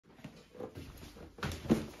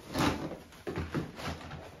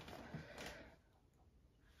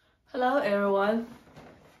Hello everyone.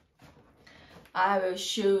 I will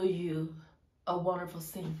show you a wonderful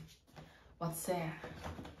thing. What's that?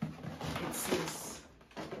 It's this.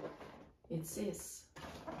 It's this.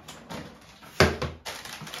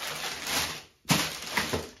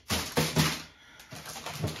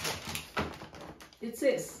 It's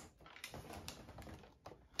this.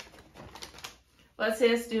 What's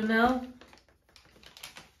this? Do you know?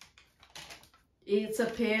 It's a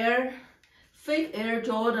pair fake Air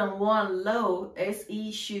Jordan 1 Low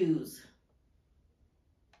SE shoes.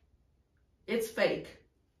 It's fake.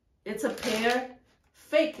 It's a pair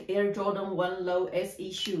fake Air Jordan 1 Low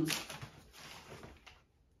SE shoes.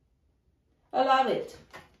 I love it.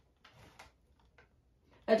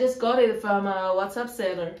 I just got it from a WhatsApp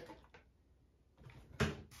seller.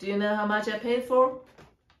 Do you know how much I paid for?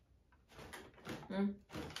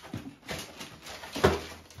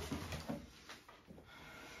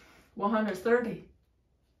 $130.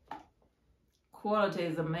 Quality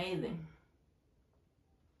is amazing.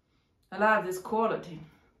 I love this quality.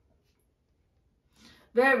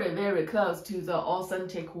 Very, very close to the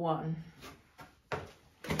authentic one.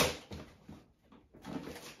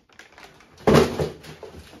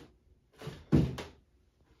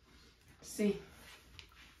 See,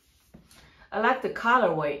 I like the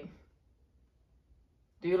colorway.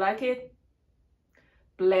 Do you like it?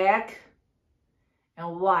 Black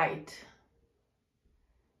and white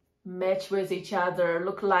match with each other.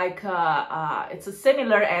 Look like it's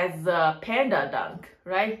similar as the Panda Dunk,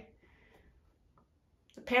 right?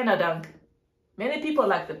 The Panda Dunk. Many people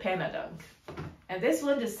like the Panda Dunk, and this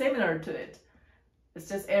one is similar to it. It's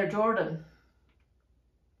just Air Jordan.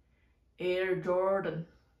 Air Jordan.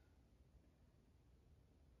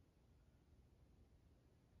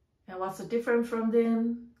 And what's the difference from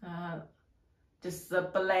them? Just the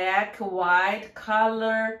black, white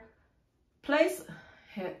color place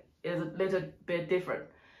is a little bit different.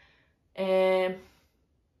 And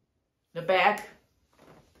the back,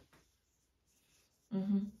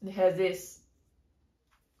 it has this.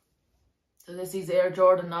 So this is Air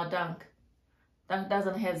Jordan, not Dunk. Dunk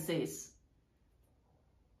doesn't have this.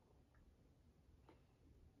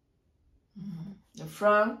 The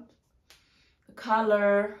front, the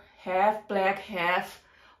color, half black, half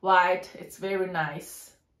white. It's very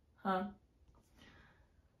nice, huh?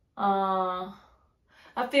 I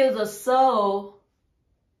feel the sole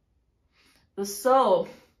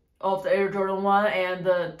of the Air Jordan 1 and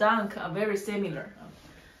the Dunk are very similar.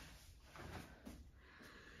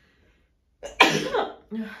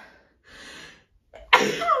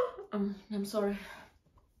 I'm sorry.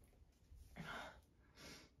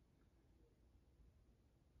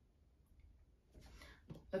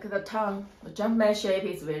 Look at the tongue. The Jumpman shape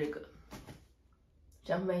is very good.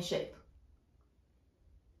 Jumpman shape.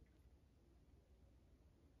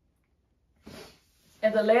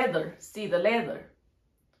 And the leather, see the leather.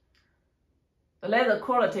 The leather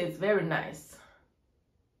quality is very nice.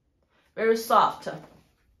 Very soft.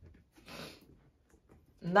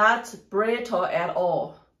 Not brittle at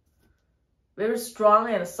all. Very strong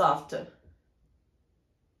and soft.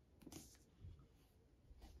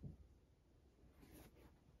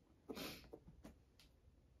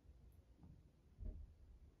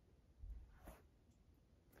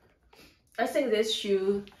 I think this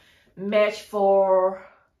shoe match for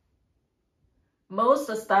most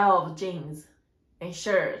style of jeans and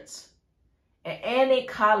shirts and any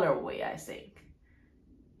colorway. I think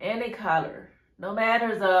any color, no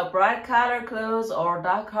matter the bright color clothes or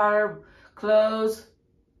dark color clothes,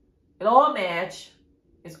 it all match.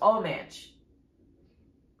 It's all match.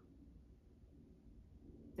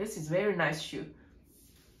 This is very nice shoe.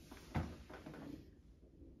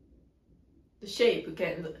 The shape, you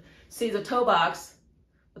can see the toe box.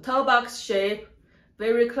 The toe box shape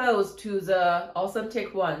very close to the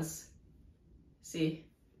authentic ones. See,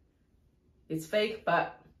 it's fake,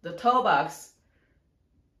 but the toe box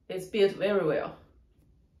is built very well.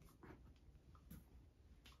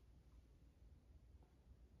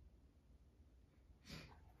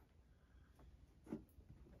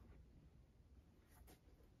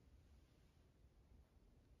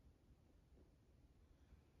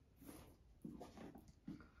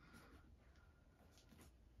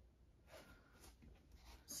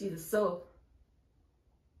 See the sole.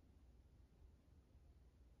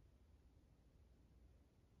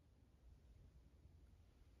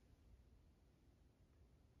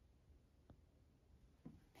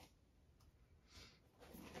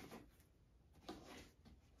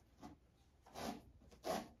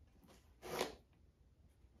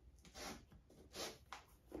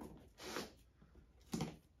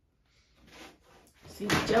 See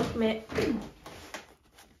the Jumpman.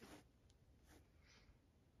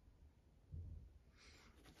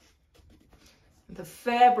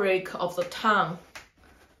 fabric of the tongue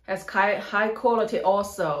has high quality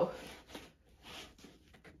also.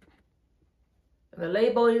 The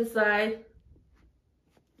label inside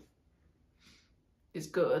is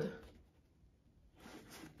good.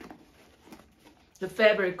 The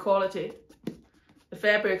fabric's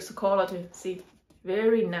quality, see,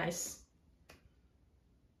 very nice.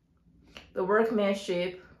 The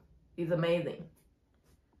workmanship is amazing.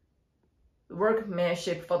 The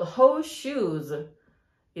workmanship for the whole shoes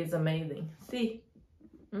is amazing. See?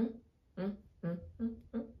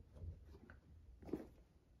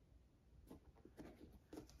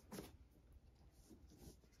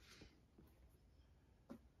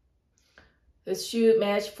 This shoe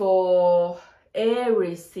match for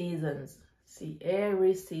every season. See,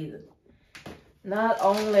 every season. Not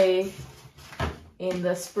only in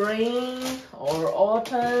the spring or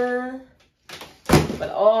autumn, but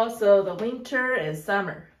also the winter and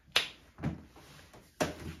summer.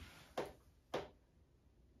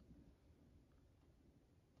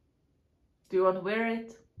 Do you want to wear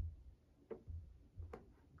it?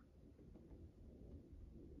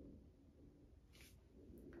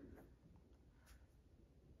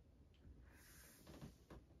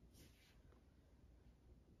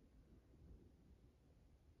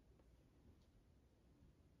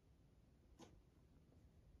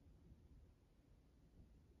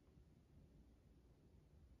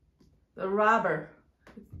 The rubber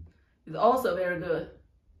is also very good.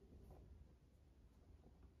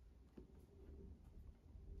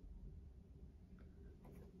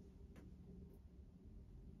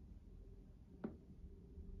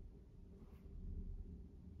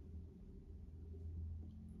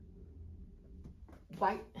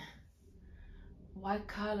 White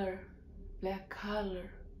color, black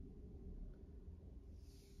color.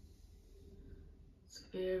 It's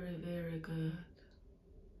very, very good.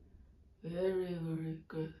 Very, very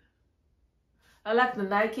good. I like the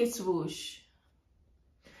Nike swoosh.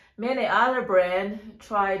 Many other brands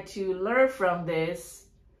try to learn from this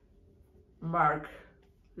mark,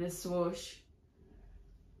 this swoosh.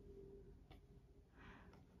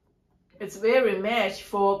 It's very match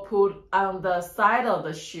for put on the side of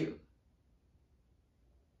the shoe.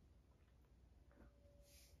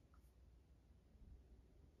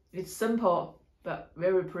 It's simple, but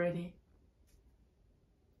very pretty.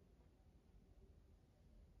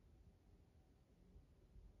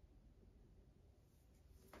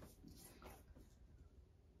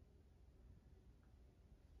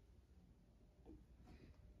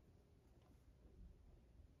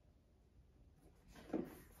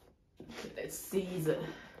 Let's see the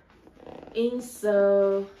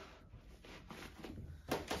insole.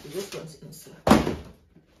 This one's insole.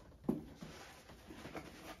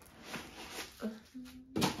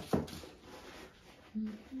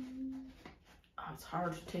 Oh, it's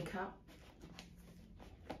hard to take out.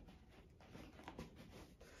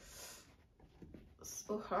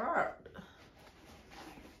 So hard.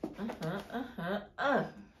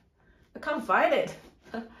 I can't find it.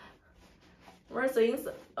 Where's the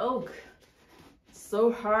insole? Oh,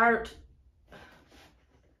 so hard.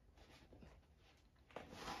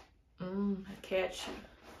 I catch.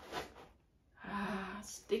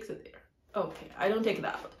 Sticks it there. Okay, I don't take it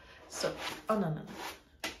out. So, oh no.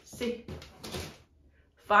 See,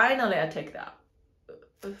 finally I take it out.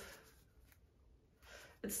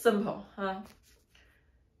 It's simple, huh?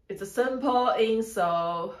 It's a simple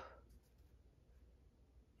insole,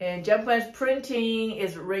 and Japanese printing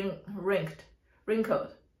is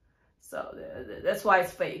wrinkled, so that's why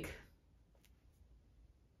it's fake.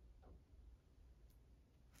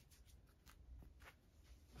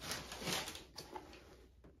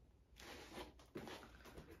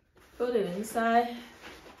 Put it inside.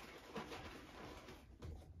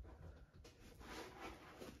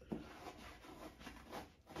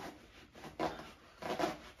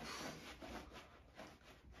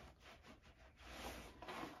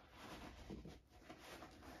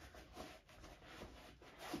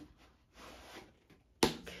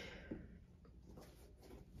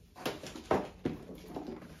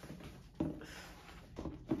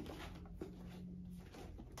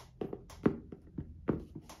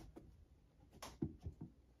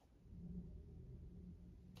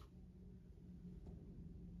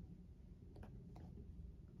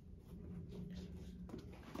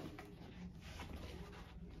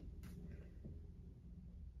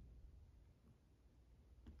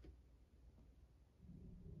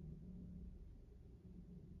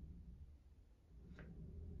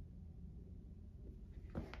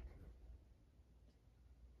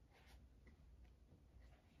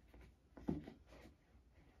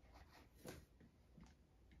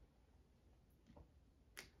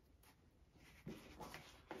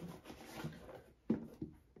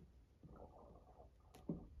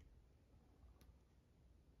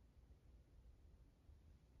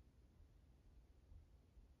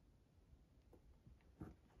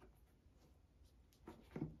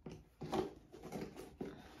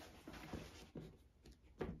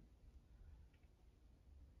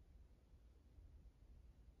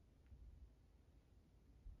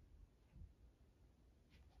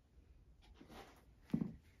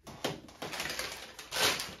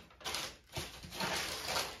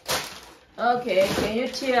 Okay, can you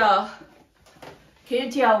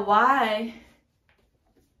tell why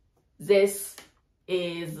this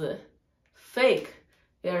is fake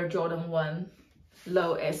Air Jordan 1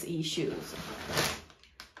 Low SE shoes?